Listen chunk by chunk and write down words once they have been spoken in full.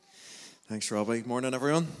Thanks, Robbie. Morning,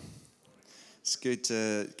 everyone. It's good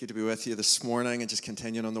to be with you this morning and just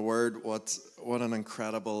continuing on the Word. What an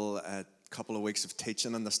incredible couple of weeks of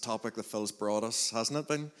teaching on this topic that Phil's brought us, hasn't it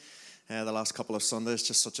been? The last couple of Sundays,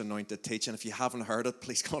 just such anointed teaching. If you haven't heard it,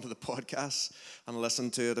 please go to the podcast and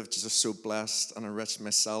listen to it. I've just so blessed and enriched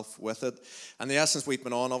myself with it. And the essence we've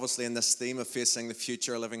been on, obviously, in this theme of facing the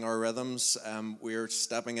future, living our rhythms, we're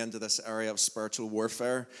stepping into this area of spiritual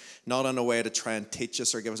warfare, not in a way to try and teach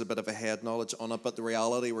us or give us a bit of a head knowledge on it, but the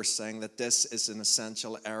reality we're saying that this is an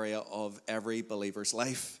essential area of every believer's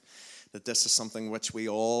life. That this is something which we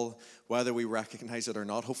all, whether we recognize it or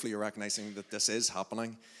not, hopefully you're recognizing that this is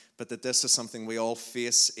happening, but that this is something we all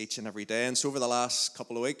face each and every day. And so over the last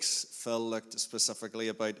couple of weeks, Phil looked specifically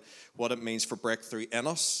about what it means for breakthrough in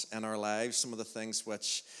us, in our lives, some of the things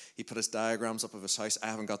which he put his diagrams up of his house. I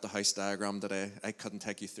haven't got the house diagram today. I couldn't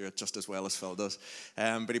take you through it just as well as Phil does.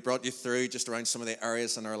 But he brought you through just around some of the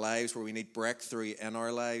areas in our lives where we need breakthrough in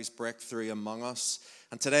our lives, breakthrough among us.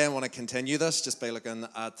 And today I want to continue this just by looking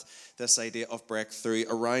at this idea of breakthrough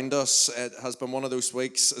around us. It has been one of those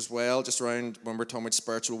weeks as well, just around when we're talking about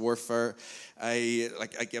spiritual warfare. I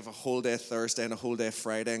gave a whole day Thursday and a whole day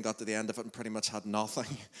Friday and got to the end of it and pretty much had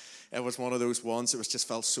nothing. It was one of those ones, just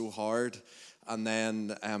felt so hard. And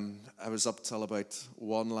then I was up till about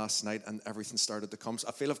 1 last night and everything started to come. So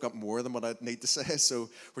I feel I've got more than what I need to say. So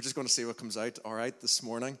we're just going to see what comes out all right this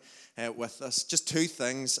morning with this. Just two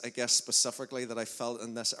things, I guess, specifically that I felt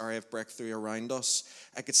in this area of breakthrough around us.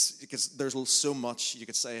 Because there's so much you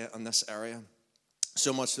could say in this area.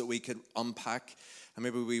 So much that we could unpack. And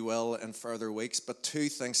maybe we will in further weeks. But two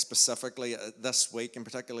things specifically this week, and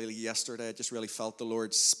particularly yesterday, I just really felt the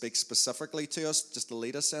Lord speak specifically to us, just to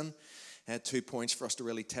lead us in. 2 points for us to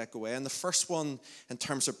really take away. And the first one, in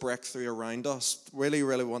terms of breakthrough around us, really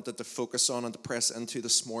wanted to focus on and to press into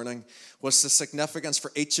this morning, was the significance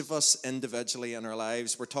for each of us individually in our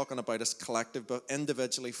lives. We're talking about as collective, but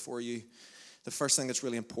individually for you. The first thing that's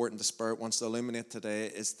really important the Spirit wants to illuminate today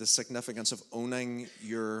is the significance of owning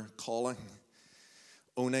your calling.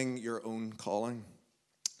 Owning your own calling.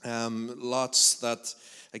 Lots that,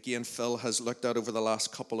 again, Phil has looked at over the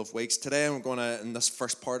last couple of weeks. Today, in this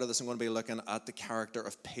first part of this, I'm going to be looking at the character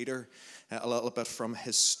of Peter, a little bit from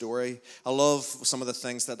his story. I love some of the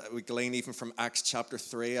things that we glean even from Acts chapter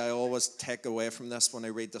 3. I always take away from this when I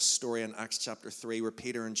read the story in Acts chapter 3, where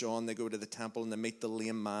Peter and John, they go to the temple and they meet the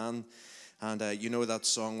lame man. And you know that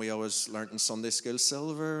song we always learned in Sunday school,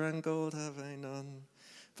 silver and gold have I none,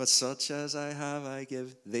 but such as I have, I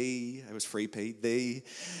give thee. I was free, Pete, thee.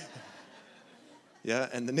 Yeah,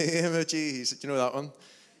 in the name of Jesus. Do you know that one?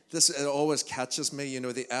 It always catches me,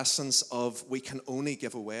 the essence of we can only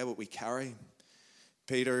give away what we carry.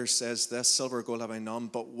 Peter says this, silver and gold have I none,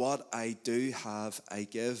 but what I do have, I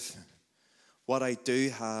give. What I do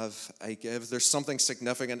have, I give. There's something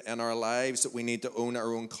significant in our lives that we need to own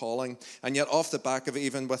our own calling. And yet off the back of it,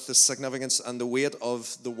 even with the significance and the weight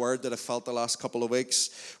of the word that I felt the last couple of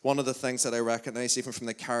weeks, one of the things that I recognize even from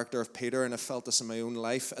the character of Peter, and I felt this in my own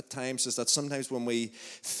life at times, is that sometimes when we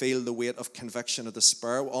feel the weight of conviction of the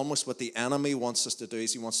Spirit, almost what the enemy wants us to do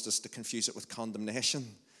is he wants us to confuse it with condemnation.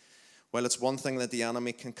 While it's one thing that the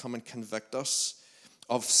enemy can come and convict us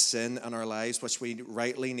of sin in our lives, which we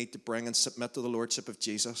rightly need to bring and submit to the Lordship of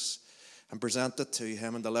Jesus and present it to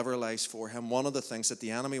him and deliver our lives for him. One of the things that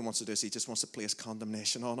the enemy wants to do is he just wants to place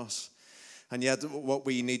condemnation on us. And yet what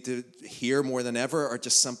we need to hear more than ever are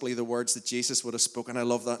just simply the words that Jesus would have spoken. I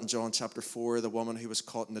love that in John chapter 4, the woman who was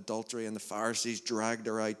caught in adultery and the Pharisees dragged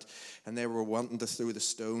her out and they were wanting to throw the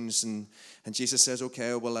stones. And Jesus says,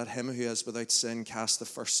 okay, well, let him who is without sin cast the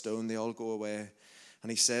first stone. They all go away. And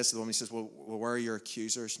he says to the woman, he says, well, where are your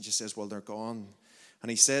accusers? And she says, well, they're gone. And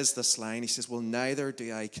he says this line, he says, well, neither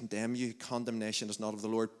do I condemn you. Condemnation is not of the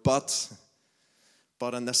Lord, but,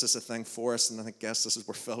 and this is the thing for us, and I guess this is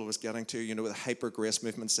where Phil was getting to, the hyper grace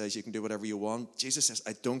movement says you can do whatever you want. Jesus says,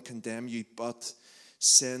 I don't condemn you, but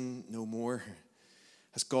sin no more.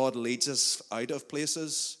 As God leads us out of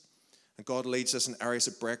places, and God leads us in areas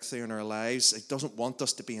of breakthrough in our lives, He doesn't want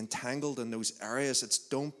us to be entangled in those areas. It's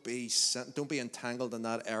don't be entangled in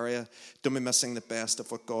that area. Don't be missing the best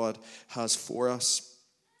of what God has for us.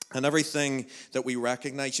 And everything that we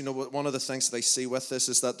recognize, one of the things that I see with this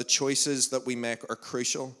is that the choices that we make are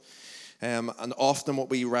crucial. And often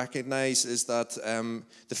what we recognize is that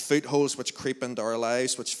the footholds which creep into our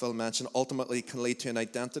lives, which Phil mentioned, ultimately can lead to an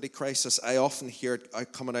identity crisis. I often hear it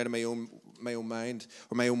coming out of my own mind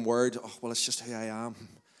or my own word, oh, well, it's just who I am.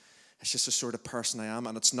 It's just the sort of person I am.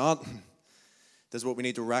 And it's not. This is what we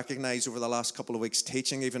need to recognize over the last couple of weeks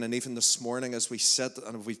teaching, even this morning as we sit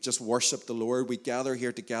and we've just worshipped the Lord. We gather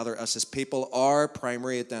here together as His people. Our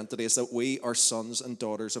primary identity is that we are sons and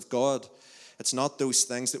daughters of God. It's not those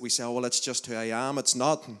things that we say, oh, well, it's just who I am. It's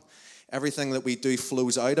not. Everything that we do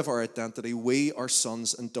flows out of our identity. We are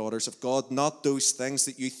sons and daughters of God, not those things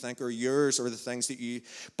that you think are yours or the things that you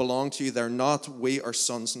belong to. They're not. We are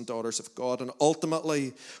sons and daughters of God. And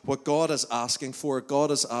ultimately, what God is asking for,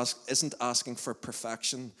 isn't asking for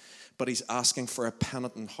perfection, but He's asking for a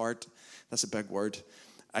penitent heart. That's a big word.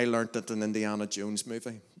 I learned it in an Indiana Jones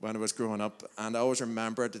movie when I was growing up, and I always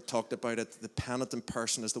remember it talked about it. The penitent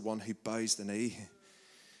person is the one who bows the knee.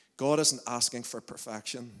 God isn't asking for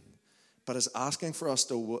perfection, but is asking for us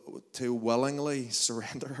to willingly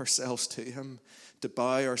surrender ourselves to Him, to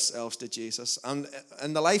bow ourselves to Jesus. And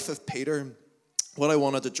in the life of Peter, what I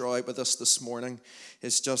wanted to draw out with us this morning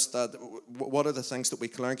is just that what are the things that we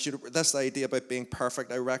can learn? This idea about being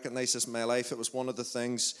perfect, I recognize this in my life. It was one of the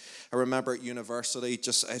things I remember at university,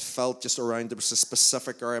 I felt just around, there was a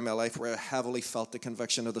specific area in my life where I heavily felt the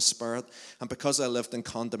conviction of the Spirit. And because I lived in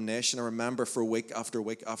condemnation, I remember for week after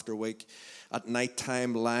week after week, at night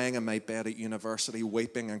time, lying in my bed at university,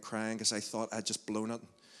 weeping and crying because I thought I'd just blown it.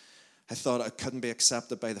 I thought I couldn't be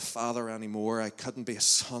accepted by the Father anymore. I couldn't be a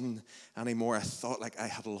son anymore. I thought like I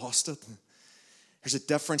had lost it. There's a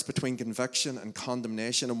difference between conviction and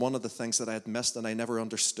condemnation. And one of the things that I had missed and I never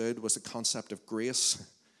understood was the concept of grace.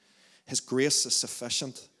 His grace is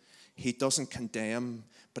sufficient. He doesn't condemn,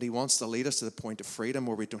 but He wants to lead us to the point of freedom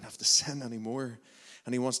where we don't have to sin anymore.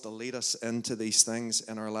 And He wants to lead us into these things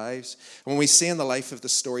in our lives. When we see in the life of the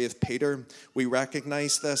story of Peter, we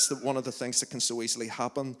recognize this, that one of the things that can so easily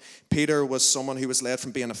happen. Peter was someone who was led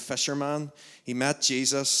from being a fisherman. He met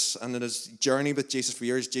Jesus, and in his journey with Jesus for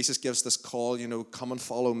years, Jesus gives this call, come and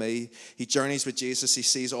follow me. He journeys with Jesus. He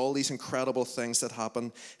sees all these incredible things that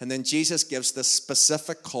happen. And then Jesus gives this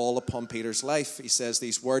specific call upon Peter's life. He says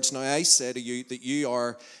these words, now I say to you that you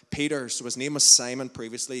are Peter. So his name was Simon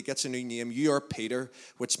previously. He gets a new name. You are Peter,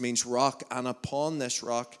 which means rock. And upon this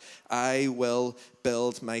rock, I will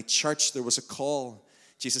build my church. There was a call.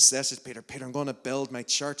 Jesus says to Peter, I'm going to build my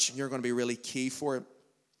church, and you're going to be really key for it.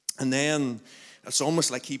 And then it's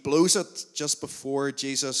almost like he blows it just before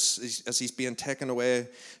Jesus, as he's being taken away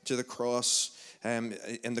to the cross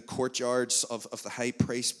in the courtyards of the high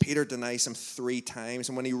priest. Peter denies him 3 times.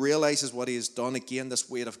 And when he realizes what he has done, again, this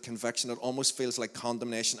weight of conviction, it almost feels like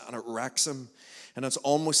condemnation, and it wrecks him. And it's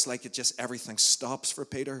almost like everything stops for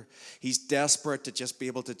Peter. He's desperate to just be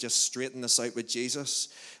able to just straighten this out with Jesus.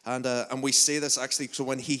 And we see this actually, so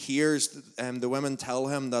when he hears the women tell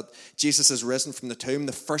him that Jesus has risen from the tomb,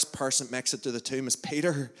 the first person that makes it to the tomb is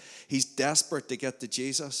Peter. He's desperate to get to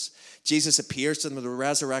Jesus. Jesus appears to them, the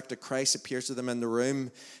resurrected Christ appears to them in the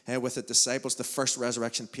room with the disciples, the first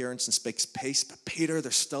resurrection appearance, and speaks peace. But Peter,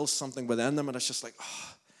 there's still something within them, and it's just like,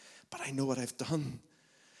 but I know what I've done.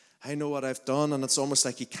 I know what I've done, and it's almost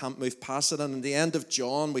like he can't move past it. And in the end of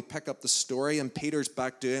John, we pick up the story, and Peter's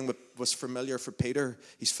back doing what was familiar for Peter.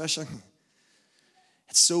 He's fishing.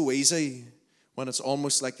 It's so easy when it's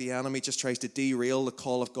almost like the enemy just tries to derail the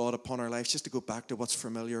call of God upon our lives, just to go back to what's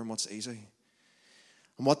familiar and what's easy.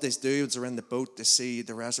 And what they do is they're in the boat to see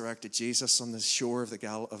the resurrected Jesus on the shore of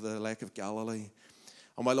the Lake of Galilee.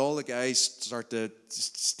 And while all the guys start to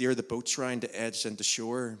steer the boats around the edge into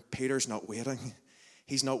shore, Peter's not waiting.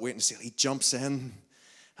 He's not waiting to see. He jumps in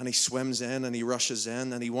and he swims in and he rushes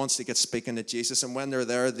in and he wants to get speaking to Jesus. And when they're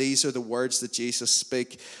there, these are the words that Jesus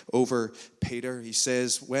speak over Peter. He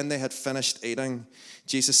says, when they had finished eating,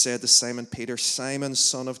 Jesus said to Simon Peter, Simon,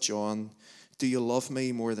 son of John, do you love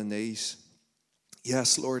me more than these?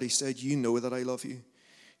 Yes, Lord, he said, you know that I love you.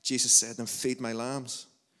 Jesus said, then feed my lambs.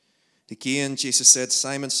 Again, Jesus said,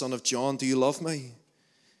 Simon, son of John, do you love me?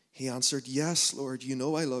 He answered, yes, Lord, you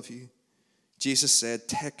know I love you. Jesus said,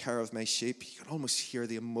 take care of my sheep. You can almost hear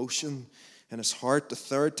the emotion in his heart. The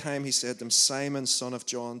 3rd time he said to him, Simon, son of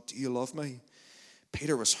John, do you love me?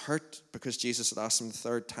 Peter was hurt because Jesus had asked him the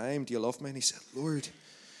 3rd time, do you love me? And he said, Lord,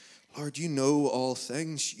 you know all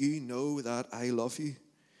things. You know that I love you.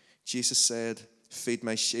 Jesus said, feed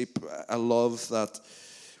my sheep. I love that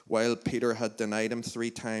while Peter had denied him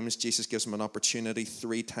 3 times, Jesus gives him an opportunity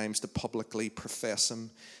 3 times to publicly profess him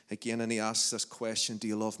again. And he asks this question, do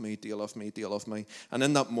you love me? Do you love me? Do you love me? And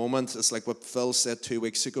in that moment, it's like what Phil said 2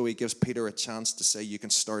 weeks ago. He gives Peter a chance to say, you can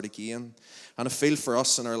start again. And I feel for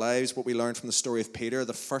us in our lives, what we learned from the story of Peter,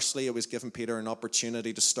 that firstly, it was giving Peter an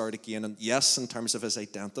opportunity to start again. And yes, in terms of his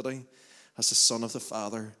identity, as a son of the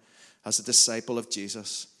Father, as a disciple of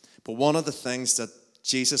Jesus. But one of the things that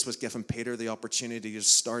Jesus was giving Peter the opportunity to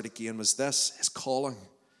start again was this, his calling.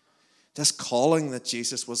 This calling that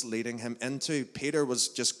Jesus was leading him into. Peter was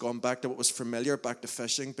just gone back to what was familiar, back to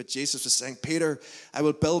fishing. But Jesus was saying, Peter, I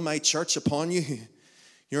will build my church upon you.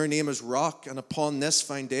 Your name is Rock, and upon this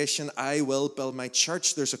foundation I will build my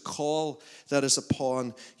church. There's a call that is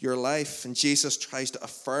upon your life. And Jesus tries to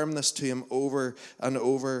affirm this to him over and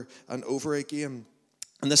over and over again.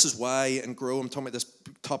 And this is why in Grow, I'm talking about this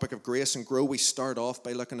topic of grace. And Grow, we start off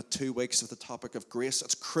by looking at 2 weeks of the topic of grace.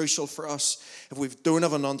 It's crucial for us. If we don't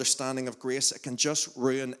have an understanding of grace, it can just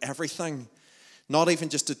ruin everything. Not even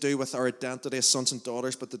just to do with our identity as sons and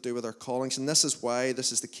daughters, but to do with our callings. And this is why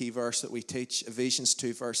this is the key verse that we teach, Ephesians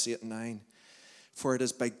 2, verse 8 and 9. For it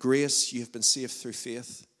is by grace you have been saved through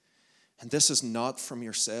faith. And this is not from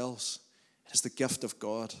yourselves. It is the gift of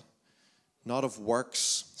God, not of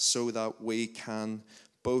works, so that we can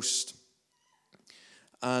boast.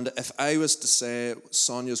 And if I was to say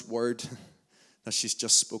Sonia's word that she's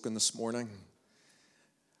just spoken this morning,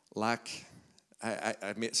 lack,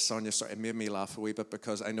 I made Sonia, sorry, it made me laugh a wee bit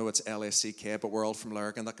because I know it's L-A-C-K, but we're all from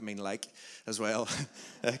Lurgan, that can mean like as well.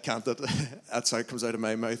 Can't it? That's how it comes out of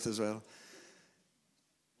my mouth as well.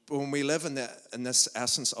 But when we live in this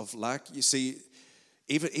essence of lack, you see,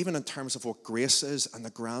 even in terms of what grace is and the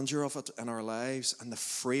grandeur of it in our lives and the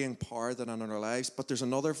freeing power that in our lives, but there's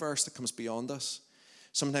another verse that comes beyond us.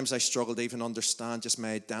 Sometimes I struggle to even understand just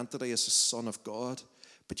my identity as a son of God.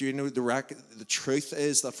 But you know, the truth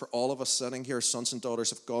is that for all of us sitting here, sons and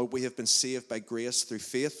daughters of God, we have been saved by grace through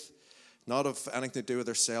faith, not of anything to do with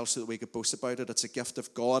ourselves so that we could boast about it. It's a gift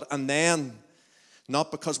of God. And then,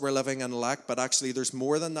 not because we're living in lack, but actually there's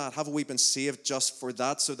more than that. Have we been saved just for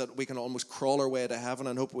that so that we can almost crawl our way to heaven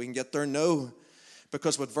and hope we can get there? No.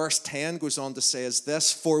 Because what verse 10 goes on to say is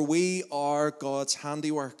this: for we are God's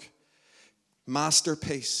handiwork,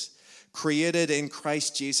 masterpiece, created in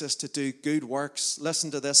Christ Jesus to do good works,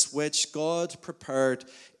 listen to this, which God prepared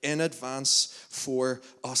in advance for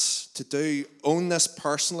us to do. Own this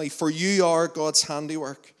personally, for you are God's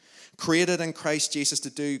handiwork, created in Christ Jesus to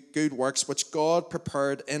do good works, which God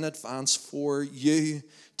prepared in advance for you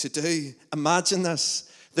to do. Imagine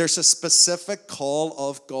this. There's a specific call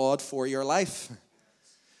of God for your life.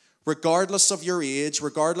 Regardless of your age,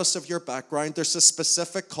 regardless of your background, there's a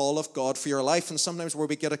specific call of God for your life. And sometimes where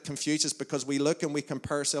we get it confused is because we look and we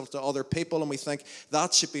compare ourselves to other people and we think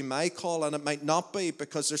that should be my call, and it might not be,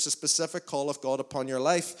 because there's a specific call of God upon your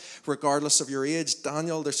life. Regardless of your age,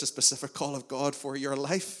 Daniel, there's a specific call of God for your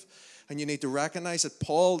life. And you need to recognize it.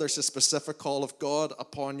 Paul, there's a specific call of God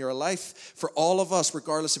upon your life. For all of us,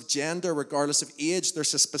 regardless of gender, regardless of age,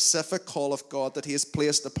 there's a specific call of God that he has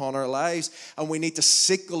placed upon our lives. And we need to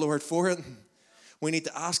seek the Lord for it. We need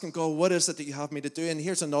to ask him, God, what is it that you have me to do? And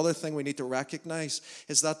here's another thing we need to recognize,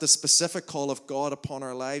 is that the specific call of God upon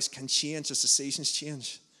our lives can change as the seasons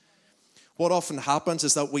change. What often happens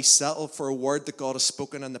is that we settle for a word that God has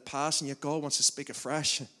spoken in the past, and yet God wants to speak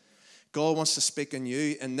afresh. God wants to speak in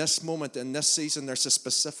you. In this moment, in this season, there's a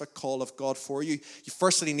specific call of God for you. You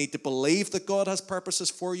firstly need to believe that God has purposes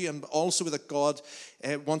for you, and also that God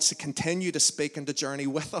wants to continue to speak and to journey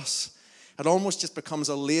with us. It almost just becomes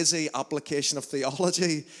a lazy application of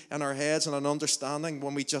theology in our heads and an understanding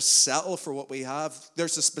when we just settle for what we have.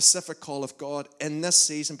 There's a specific call of God in this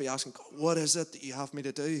season. Be asking, God, what is it that you have me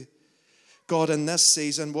to do? God, in this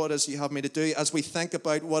season, what is it you have me to do? As we think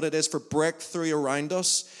about what it is for breakthrough around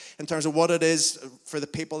us, in terms of what it is for the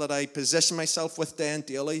people that I position myself with day and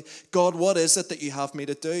daily, God, what is it that you have me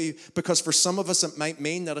to do? Because for some of us, it might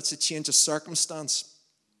mean that it's a change of circumstance.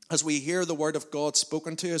 As we hear the word of God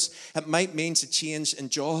spoken to us, it might mean a change in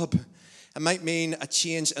job. It might mean a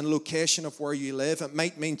change in location of where you live. It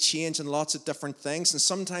might mean change in lots of different things. And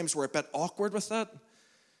sometimes we're a bit awkward with that.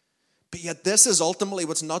 But yet this is ultimately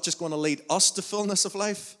what's not just going to lead us to fullness of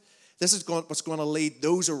life. This is what's going to lead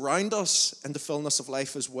those around us into fullness of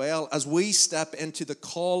life as well, as we step into the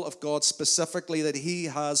call of God specifically that he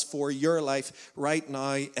has for your life right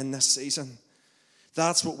now in this season.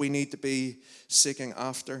 That's what we need to be seeking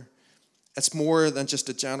after. It's more than just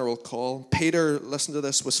a general call. Peter, listen to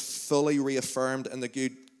this, was fully reaffirmed in the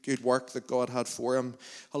good work that God had for him.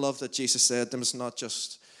 I love that Jesus said to him, it's not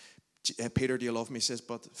just, Peter, do you love me? He says,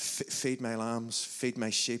 but feed my lambs, feed my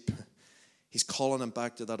sheep. He's calling him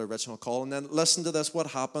back to that original call. And then listen to this. What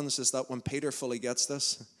happens is that when Peter fully gets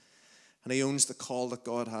this and he owns the call that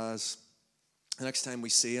God has, the next time we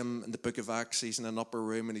see him in the book of Acts, he's in an upper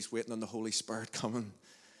room and he's waiting on the Holy Spirit coming.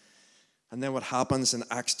 And then what happens in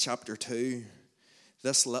Acts chapter 2,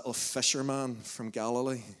 this little fisherman from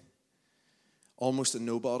Galilee, almost a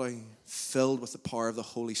nobody, filled with the power of the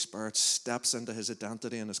Holy Spirit, steps into his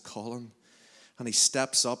identity and his calling. And he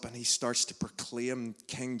steps up and he starts to proclaim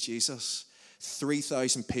King Jesus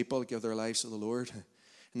 3,000 people give their lives to the Lord.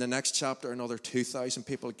 In the next chapter, another 2,000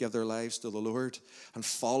 people give their lives to the Lord and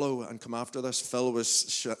follow and come after this. Phil was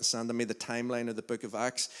sending me the timeline of the book of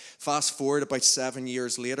Acts. Fast forward about 7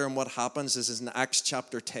 years later, and what happens is in Acts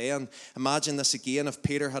chapter 10, imagine this again, if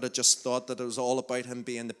Peter had just thought that it was all about him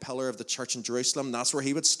being the pillar of the church in Jerusalem, that's where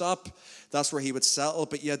he would stop. That's where he would settle.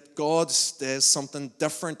 But yet God does something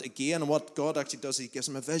different again. And what God actually does, he gives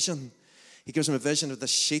him a vision. He gives him a vision of the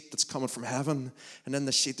sheet that's coming from heaven. And in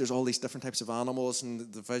the sheet, there's all these different types of animals.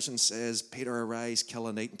 And the vision says, Peter, arise, kill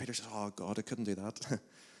and eat. And Peter says, oh, God, I couldn't do that.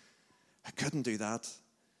 I couldn't do that.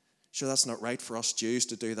 Sure, that's not right for us Jews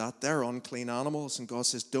to do that. They're unclean animals. And God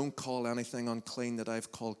says, don't call anything unclean that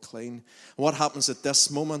I've called clean. And what happens at this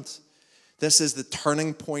moment? This is the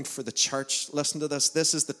turning point for the church. Listen to this.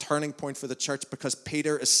 This is the turning point for the church because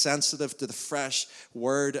Peter is sensitive to the fresh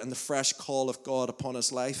word and the fresh call of God upon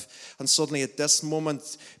his life. And suddenly at this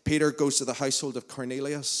moment, Peter goes to the household of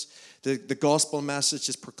Cornelius. The gospel message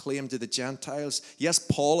is proclaimed to the Gentiles. Yes,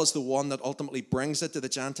 Paul is the one that ultimately brings it to the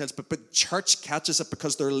Gentiles, but church catches it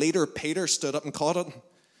because their leader, Peter, stood up and caught it.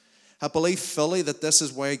 I believe fully that this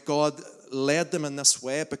is why God led them in this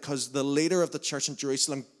way, because the leader of the church in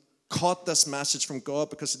Jerusalem caught this message from God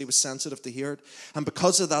because he was sensitive to hear it. And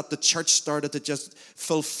because of that, the church started to just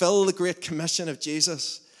fulfill the great commission of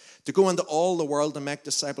Jesus to go into all the world and make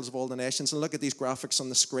disciples of all the nations. And look at these graphics on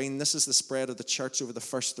the screen. This is the spread of the church over the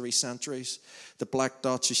first 3 centuries. The black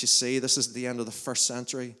dots, as you see, this is the end of the first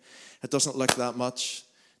century. It doesn't look that much.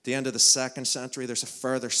 The end of the second century, there's a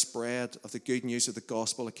further spread of the good news of the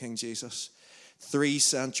gospel of King Jesus. 3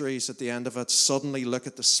 centuries at the end of it, suddenly look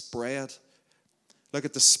at the spread. Look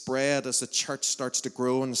at the spread as the church starts to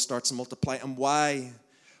grow and starts to multiply. And why?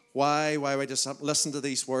 Why just listen to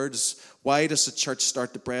these words? Why does the church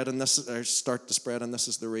start to spread? And this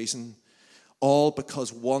is the reason. All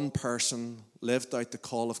because one person lived out the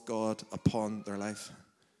call of God upon their life.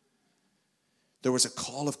 There was a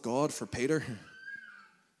call of God for Peter.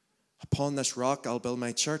 Upon this rock I'll build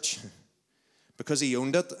my church. Because he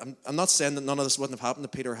owned it. I'm not saying that none of this wouldn't have happened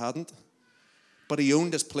if Peter hadn't. But he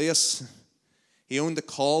owned his place. He owned the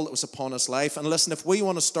call that was upon his life. And listen, if we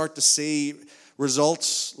want to start to see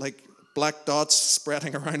results like black dots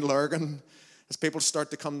spreading around Lurgan, as people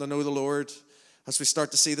start to come to know the Lord, as we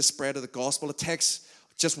start to see the spread of the gospel, it takes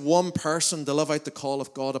just one person to live out the call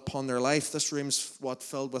of God upon their life. This room's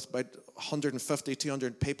filled with about 150,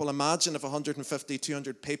 200 people. Imagine if 150,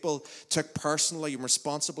 200 people took personally and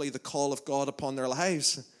responsibly the call of God upon their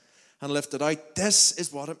lives and lived it out. This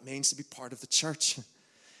is what it means to be part of the church.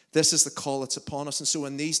 This is the call that's upon us. And so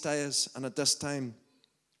in these days and at this time,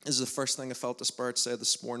 this is the first thing I felt the Spirit say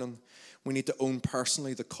this morning. We need to own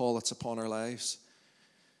personally the call that's upon our lives.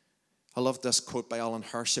 I love this quote by Alan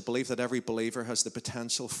Hirsch. I believe that every believer has the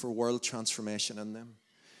potential for world transformation in them.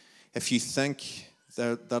 If you think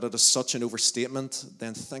that it is such an overstatement,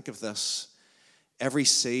 then think of this. Every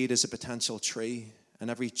seed is a potential tree, and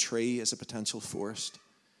every tree is a potential forest.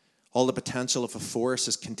 All the potential of a forest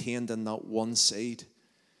is contained in that one seed.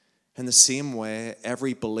 In the same way,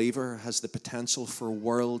 every believer has the potential for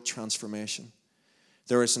world transformation.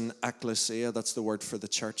 There is an ecclesia, that's the word for the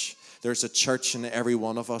church. There's a church in every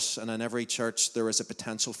one of us, and in every church there is a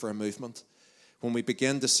potential for a movement. When we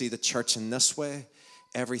begin to see the church in this way,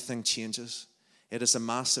 everything changes. It is a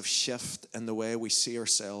massive shift in the way we see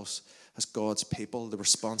ourselves as God's people, the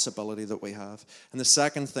responsibility that we have. And the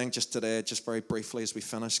second thing just today, just very briefly as we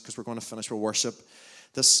finish, because we're going to finish with worship,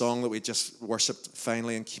 this song that we just worshipped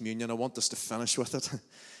finally in communion, I want us to finish with it. I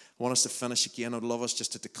want us to finish again. I'd love us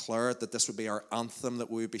just to declare it, that this would be our anthem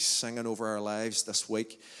that we would be singing over our lives this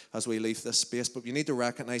week as we leave this space. But we need to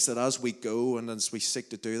recognize that as we go and as we seek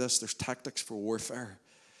to do this, there's tactics for warfare.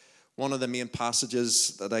 One of the main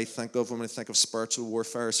passages that I think of when I think of spiritual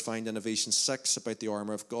warfare is found in Ephesians 6 about the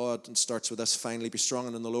armor of God, and starts with this: finally be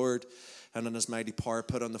strong in the Lord and in his mighty power,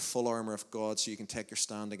 put on the full armor of God so you can take your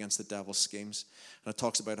stand against the devil's schemes. And it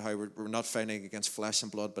talks about how we're not fighting against flesh and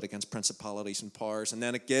blood, but against principalities and powers. And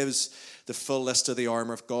then it gives the full list of the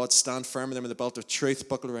armor of God. Stand firm in them with the belt of truth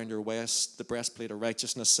buckled around your waist, the breastplate of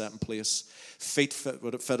righteousness set in place, feet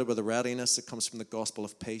fitted with the readiness that comes from the gospel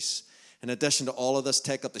of peace. In addition to all of this,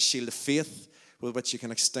 take up the shield of faith, with which you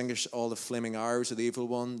can extinguish all the flaming arrows of the evil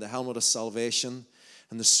one, the helmet of salvation,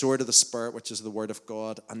 and the sword of the Spirit, which is the word of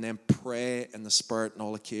God, and then pray in the Spirit on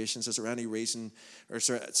all occasions. Is there any reason, or is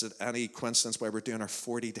there any coincidence why we're doing our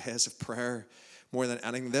 40 days of prayer? More than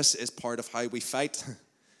anything, this is part of how we fight.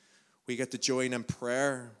 We get to join in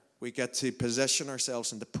prayer. We get to position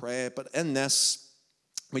ourselves and to pray. But in this,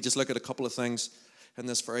 we just look at a couple of things. in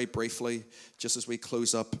this very briefly, just as we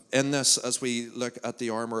close up. In this, as we look at the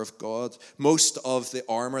armor of God, most of the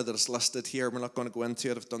armor that is listed here, we're not going to go into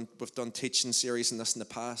it. We've done teaching series in this in the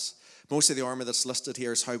past. Most of the armor that's listed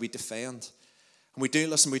here is how we defend. And we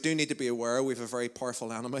do need to be aware we have a very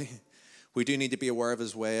powerful enemy. We do need to be aware of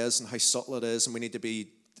his ways and how subtle it is, and we need to be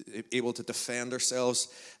able to defend ourselves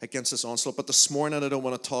against this onslaught. But this morning I don't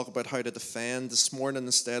want to talk about how to defend. This morning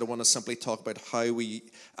instead I want to simply talk about how we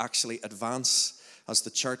actually advance as the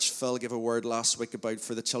church. Phil gave a word last week about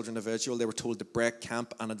for the children of Israel. They were told to break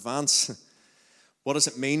camp and advance. What does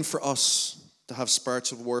it mean for us to have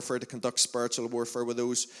spiritual warfare, to conduct spiritual warfare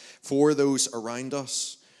for those around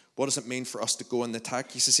us? What does it mean for us to go and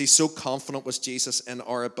attack? He says he's so confident was Jesus in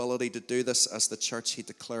our ability to do this as the church. He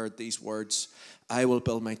declared these words, I will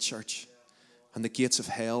build my church and the gates of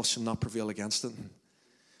hell shall not prevail against it.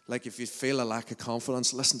 Like if you feel a lack of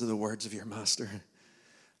confidence, listen to the words of your master.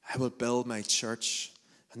 I will build my church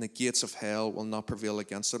and the gates of hell will not prevail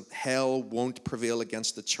against it. Hell won't prevail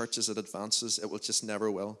against the church as it advances. It will just never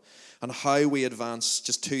will. And how we advance,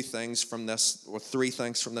 just two things from this, or three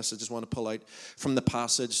things from this I just want to pull out from the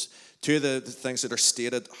passage. Two of the things that are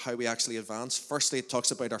stated, how we actually advance. Firstly, it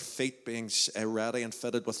talks about our feet being ready and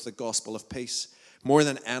fitted with the gospel of peace. More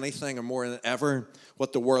than anything or more than ever,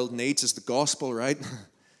 what the world needs is the gospel, right?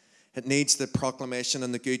 It needs the proclamation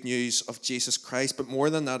and the good news of Jesus Christ. But more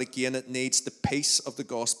than that, again, it needs the peace of the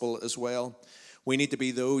gospel as well. We need to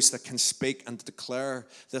be those that can speak and declare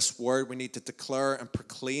this word. We need to declare and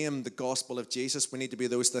proclaim the gospel of Jesus. We need to be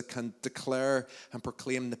those that can declare and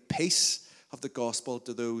proclaim the peace of the gospel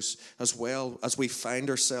to those as well as we find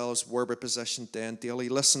ourselves where we're positioned then daily.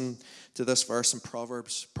 Listen to this verse in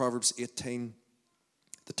Proverbs 18.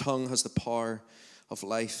 The tongue has the power of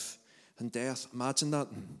life and death. Imagine that.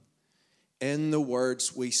 In the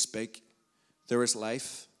words we speak, there is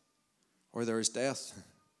life or there is death.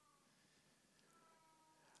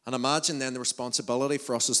 And imagine then the responsibility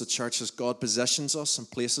for us as the church as God positions us and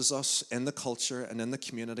places us in the culture and in the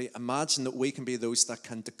community. Imagine that we can be those that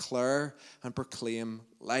can declare and proclaim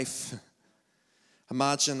life.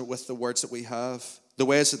 Imagine with the words that we have, the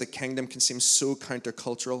ways of the kingdom can seem so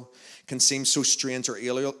countercultural, can seem so strange or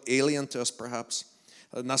alien to us perhaps.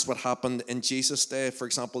 And that's what happened in Jesus' day. For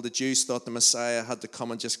example, the Jews thought the Messiah had to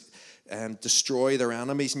come and just destroy their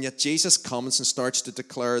enemies. And yet Jesus comes and starts to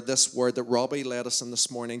declare this word that Robbie led us in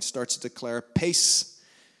this morning, starts to declare peace.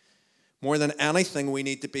 More than anything, we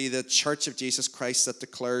need to be the church of Jesus Christ that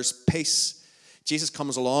declares peace. Jesus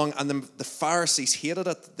comes along, and the Pharisees hated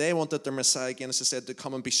it. They wanted their Messiah, again, as I said, to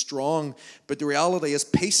come and be strong. But the reality is,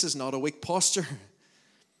 peace is not a weak posture.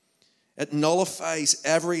 It nullifies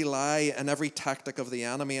every lie and every tactic of the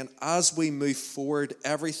enemy. And as we move forward,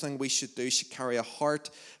 everything we should do should carry a heart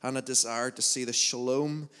and a desire to see the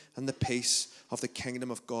shalom and the peace of the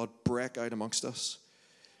kingdom of God break out amongst us.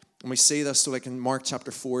 And we see this, so like in Mark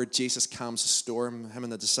chapter 4, Jesus calms a storm. Him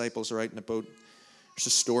and the disciples are out in a boat. There's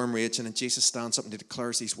a storm raging, and Jesus stands up and he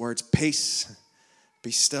declares these words, peace,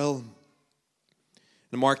 be still.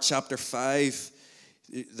 In Mark chapter 5,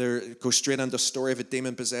 there goes straight into the story of a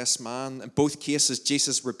demon-possessed man. In both cases,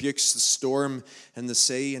 Jesus rebukes the storm in the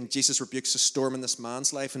sea, and Jesus rebukes the storm in this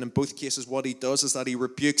man's life. And in both cases, what he does is that he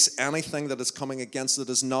rebukes anything that is coming against that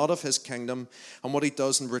is not of his kingdom. And what he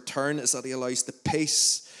does in return is that he allows the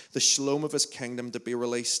peace, the shalom of his kingdom to be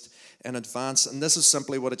released in advance. And this is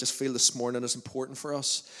simply what I just feel this morning is important for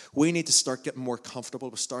us. We need to start getting more comfortable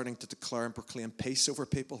with starting to declare and proclaim peace over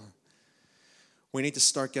people. We need to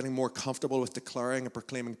start getting more comfortable with declaring and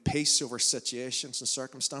proclaiming peace over situations and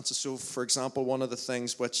circumstances. So, for example, one of the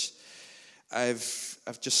things which I've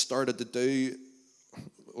just started to do,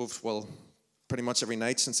 pretty much every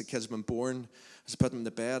night since the kids have been born, as I put them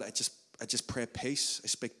to bed, I just pray peace. I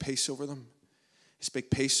speak peace over them. I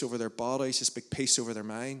speak peace over their bodies. I speak peace over their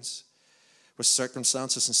minds. With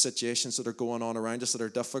circumstances and situations that are going on around us that are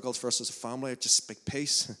difficult for us as a family, I just speak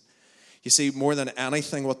peace. You see, more than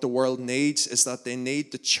anything, what the world needs is that they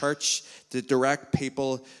need the church to direct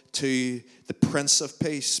people to the Prince of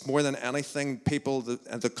Peace. More than anything, people,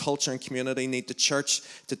 the culture and community need the church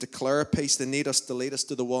to declare peace. They need us to lead us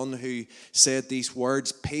to the one who said these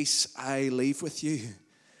words, peace I leave with you.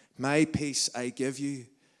 My peace I give you.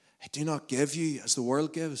 I do not give you as the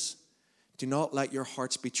world gives. Do not let your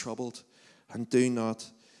hearts be troubled, and do not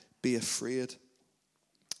be afraid.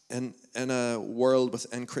 In a world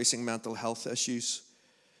with increasing mental health issues,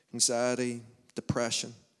 anxiety,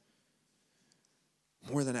 depression,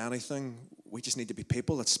 more than anything, we just need to be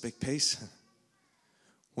people that speak peace.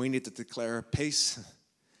 We need to declare peace.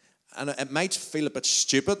 And it might feel a bit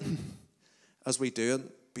stupid as we do it,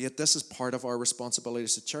 but yet this is part of our responsibility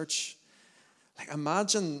as a church. Like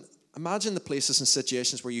imagine the places and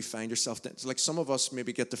situations where you find yourself. It's like some of us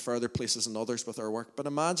maybe get to further places than others with our work, but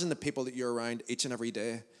imagine the people that you're around each and every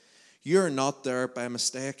day. You're not there by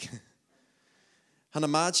mistake. And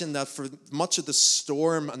imagine that for much of the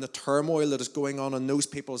storm and the turmoil that is going on in those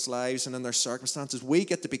people's lives and in their circumstances, we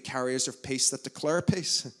get to be carriers of peace that declare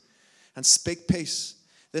peace and speak peace.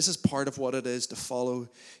 This is part of what it is to follow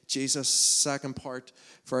Jesus. Second part,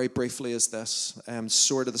 very briefly, is this.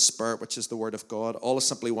 Sword of the Spirit, which is the Word of God. All I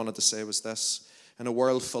simply wanted to say was this. In a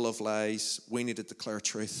world full of lies, we need to declare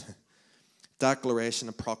truth. Declaration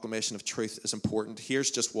and proclamation of truth is important.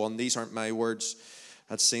 Here's just one. These aren't my words.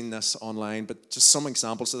 I'd seen this online, but just some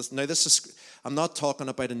examples of this. Now, I'm not talking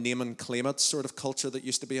about a name and claim it sort of culture that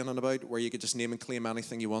used to be in and about, where you could just name and claim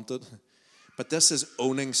anything you wanted. But this is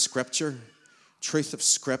owning Scripture. Truth of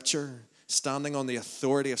Scripture, standing on the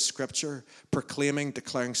authority of Scripture, proclaiming,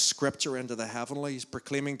 declaring Scripture into the heavenlies,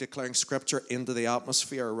 proclaiming, declaring Scripture into the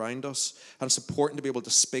atmosphere around us. And it's important to be able to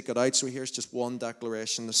speak it out. So here's just one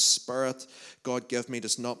declaration. The Spirit God give me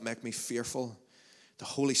does not make me fearful. The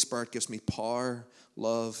Holy Spirit gives me power,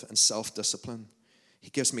 love, and self-discipline. He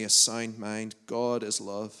gives me a sound mind. God is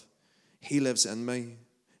love. He lives in me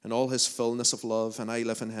in all his fullness of love, and I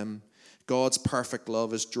live in him. God's perfect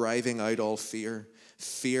love is driving out all fear.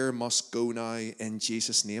 Fear must go now in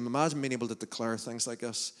Jesus' name. Imagine being able to declare things like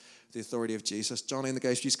this, the authority of Jesus. Johnny and the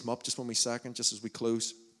guys, please come up just 1 wee second, just as we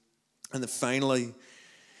close. And then finally,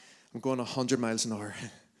 I'm going 100 miles an hour.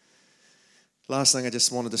 Last thing I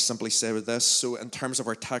just wanted to simply say with this. So in terms of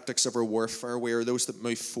our tactics of our warfare, we are those that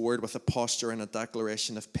move forward with a posture and a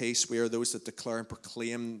declaration of peace. We are those that declare and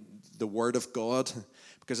proclaim the word of God,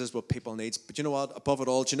 because this is what people need. But you know what? Above it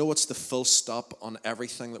all, do you know what's the full stop on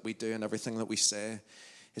everything that we do and everything that we say?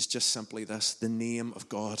 It's just simply this: the name of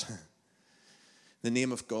God. The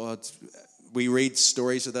name of God. We read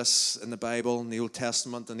stories of this in the Bible, in the Old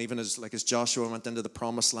Testament, and even as Joshua went into the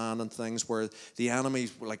Promised Land and things, where the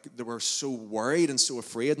enemies were they were so worried and so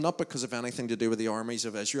afraid, not because of anything to do with the armies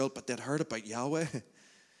of Israel, but they'd heard about Yahweh.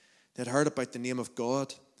 They'd heard about the name of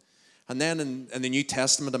God. And then in the New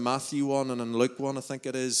Testament, in Matthew 1 and in Luke 1, I think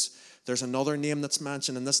it is, there's another name that's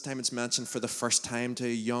mentioned, and this time it's mentioned for the first time to a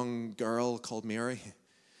young girl called Mary.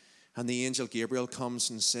 And the angel Gabriel comes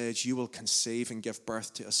and says, you will conceive and give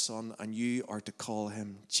birth to a son, and you are to call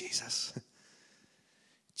him Jesus.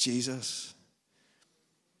 Jesus.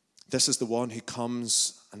 This is the one who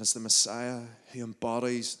comes and is the Messiah, who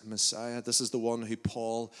embodies the Messiah. This is the one who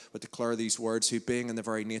Paul would declare these words, who being in the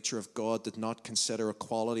very nature of God did not consider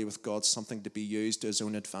equality with God something to be used to his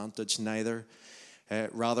own advantage, neither.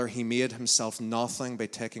 Rather, he made himself nothing by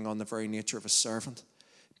taking on the very nature of a servant,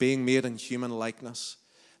 being made in human likeness.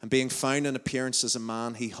 And being found in appearance as a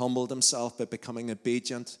man, he humbled himself by becoming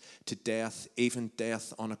obedient to death, even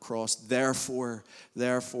death on a cross. Therefore,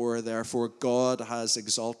 God has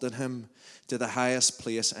exalted him to the highest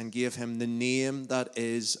place and gave him the name that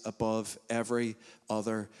is above every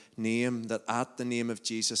other name, that at the name of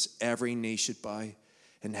Jesus every knee should bow,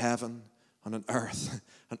 in heaven and on earth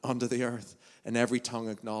and under the earth, and every tongue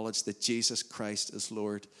acknowledge that Jesus Christ is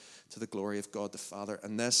Lord, to the glory of God the Father.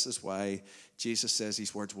 And this is why Jesus says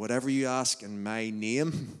these words: whatever you ask in my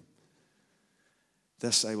name,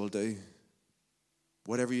 this I will do.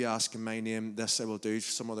 Whatever you ask in my name, this I will do.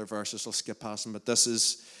 Some other verses I'll skip past them, but this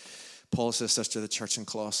is, Paul says this to the church in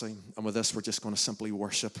Colossae. And with this, we're just going to simply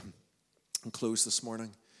worship and close this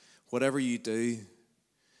morning. Whatever you do,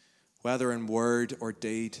 whether in word or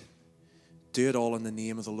deed, do it all in the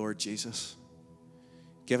name of the Lord Jesus,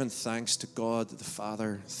 giving thanks to God the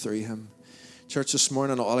Father through him. Church, this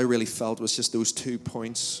morning, all I really felt was just those 2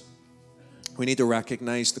 points. We need to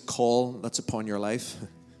recognize the call that's upon your life.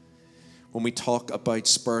 When we talk about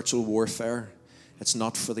spiritual warfare, it's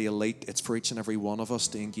not for the elite, it's for each and every one of us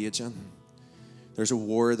to engage in. There's a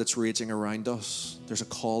war that's raging around us. There's a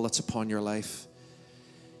call that's upon your life.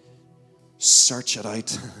 Search it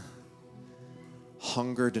out.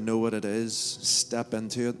 Hunger to know what it is. Step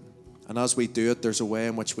into it. And as we do it, there's a way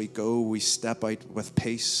in which we go. We step out with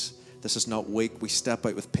peace. This is not weak. We step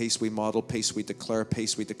out with peace. We model peace. We declare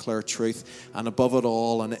truth. And above it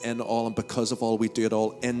all and in all and because of all, we do it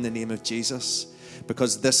all in the name of Jesus.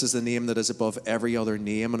 Because this is the name that is above every other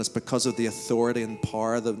name. And it's because of the authority and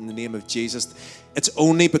power in the name of Jesus. It's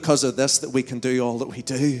only because of this that we can do all that we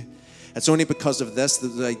do. It's only because of this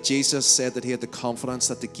that Jesus said that he had the confidence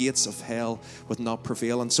that the gates of hell would not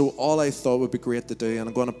prevail. And so all I thought would be great to do, and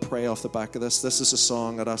I'm going to pray off the back of this. This is a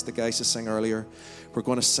song I'd asked the guys to sing earlier. We're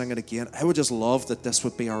going to sing it again. I would just love that this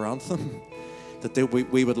would be our anthem, that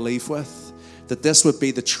we would leave with. that this would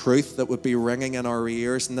be the truth that would be ringing in our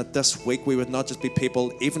ears, and that this week we would not just be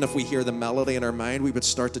people, even if we hear the melody in our mind, we would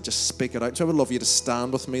start to just speak it out. So I would love you to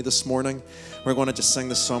stand with me this morning. We're going to just sing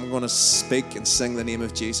this song. We're going to speak and sing the name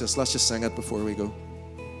of Jesus. Let's just sing it before we go.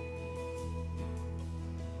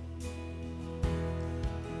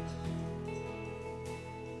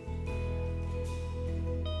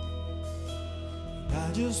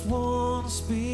 I just want to speak.